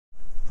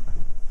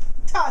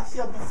Tosh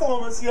your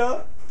performance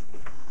here.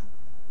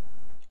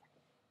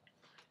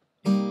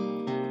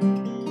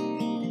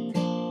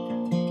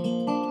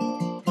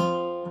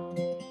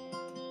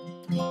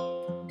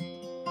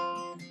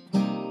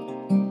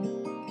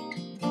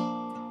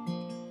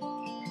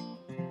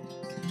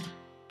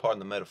 Pardon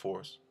the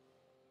metaphors.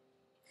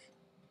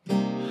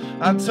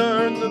 I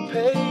turn the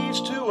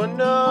page to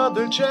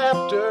another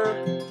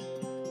chapter,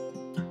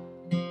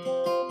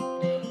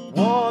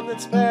 one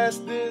that's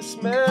past this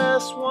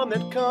mess, one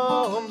that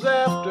comes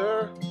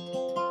after.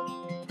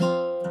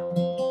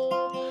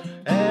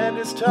 And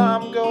as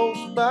time goes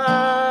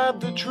by,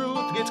 the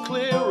truth gets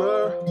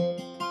clearer,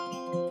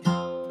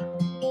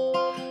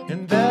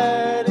 and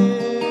that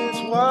is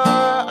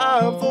why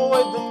I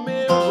avoid the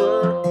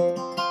mirror.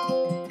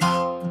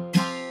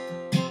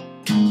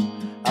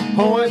 I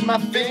point my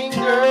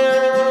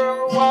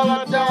finger while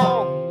I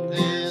don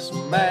this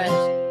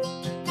mask,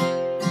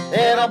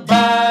 and I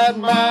bide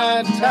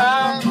my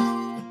time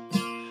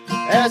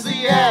as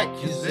the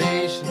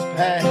accusations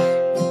pass.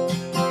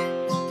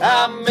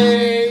 I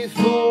may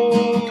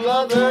fool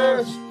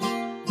others,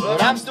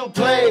 but I'm still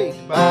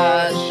plagued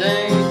by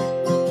shame,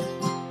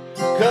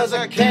 'cause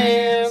I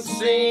can't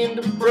seem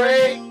to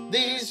break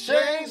these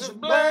chains of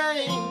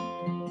blame.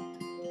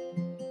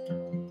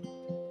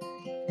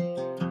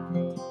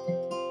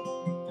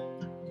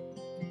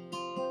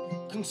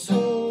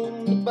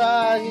 Consumed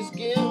by his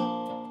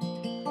guilt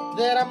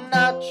that I'm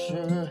not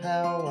sure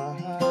how I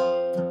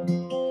hide.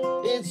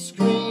 It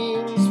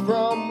screams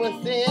from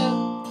within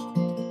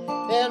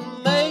and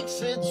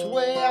makes its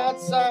way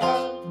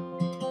outside.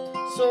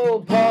 So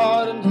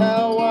pardon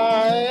how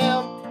I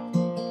am,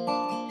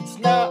 it's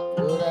not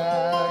what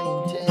I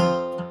intend.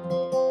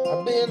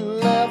 I've been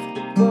left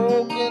a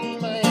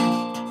broken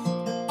man,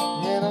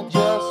 and I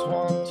just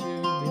want to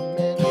be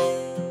mended.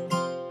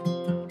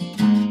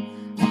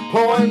 I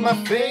point my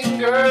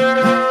finger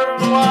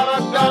while I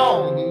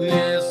don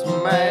this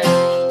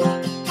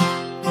mask,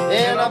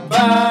 and I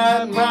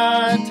bide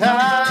my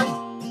time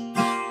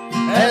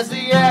as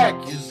the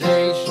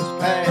accusations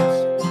pass.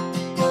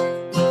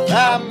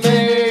 I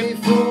may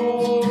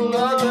fool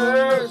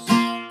others,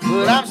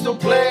 but I'm still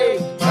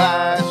plagued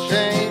by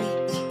shame,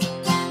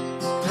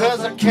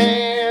 'cause I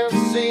can't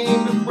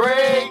seem to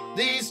break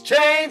these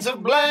chains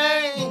of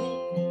blame.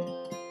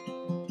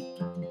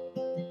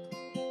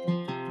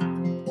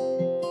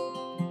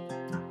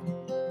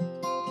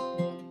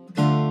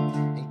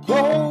 And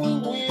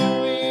growing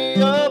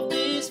weary of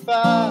these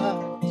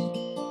fights,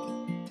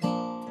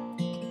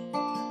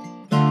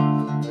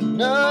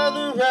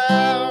 another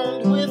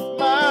round with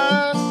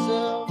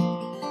myself.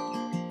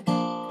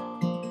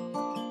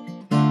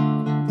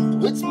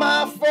 It's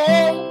my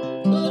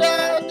fault, but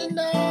I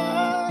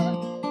deny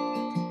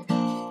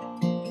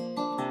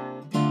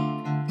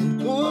and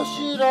push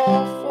it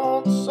off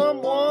on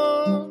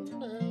someone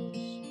else.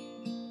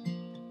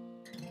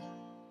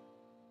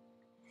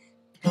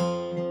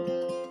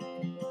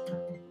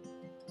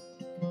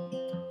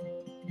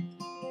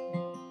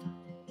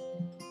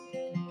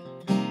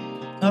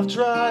 I've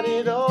tried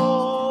it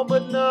all,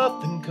 but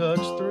nothing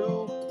cuts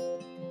through.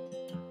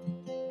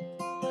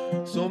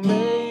 So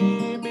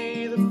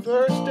maybe the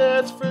first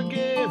step's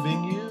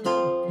forgiving you.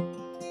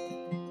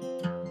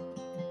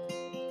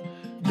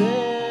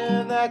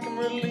 Then I can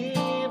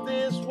relieve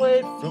this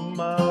weight from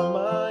my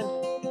mind,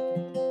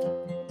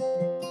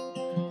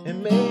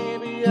 and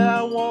maybe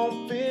I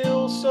won't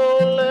feel so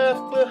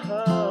left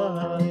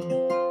behind.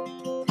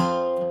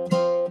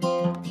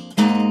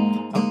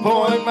 I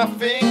point my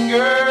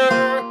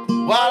finger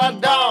while I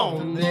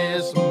don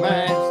this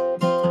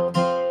mask,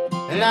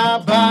 and I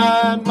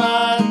bide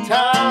my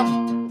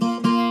time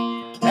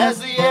as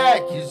the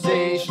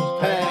accusations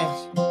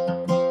pass.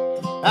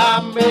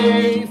 I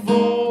may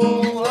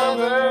fool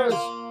others,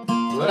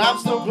 but I'm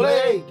still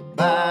plagued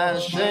by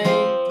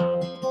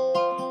shame,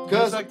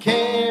 'cause I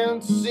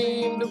can't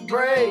seem to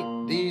break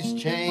these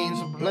chains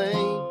of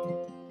blame.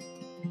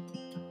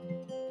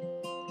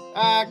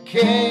 I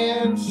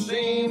can't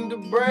seem to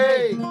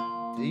break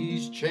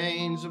these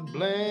chains of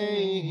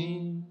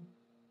blame.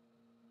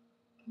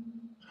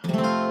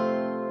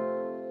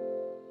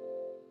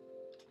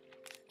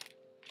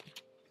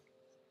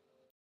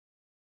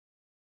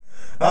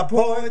 I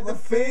point the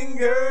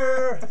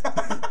finger.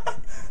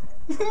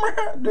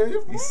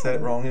 Dude, You said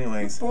it wrong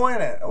anyways.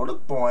 point it. I'll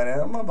just point it.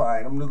 I'm not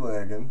biting. I'm just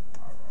licking.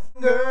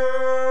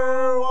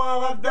 Girl,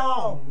 while I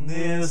don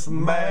this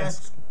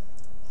mask,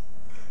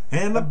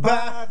 and I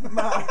bite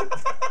my.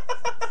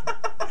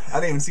 I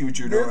didn't even see what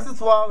you were doing. This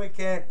is why we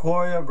can't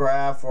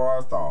choreograph for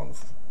our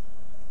songs.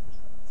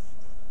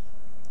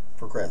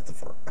 For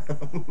Christopher.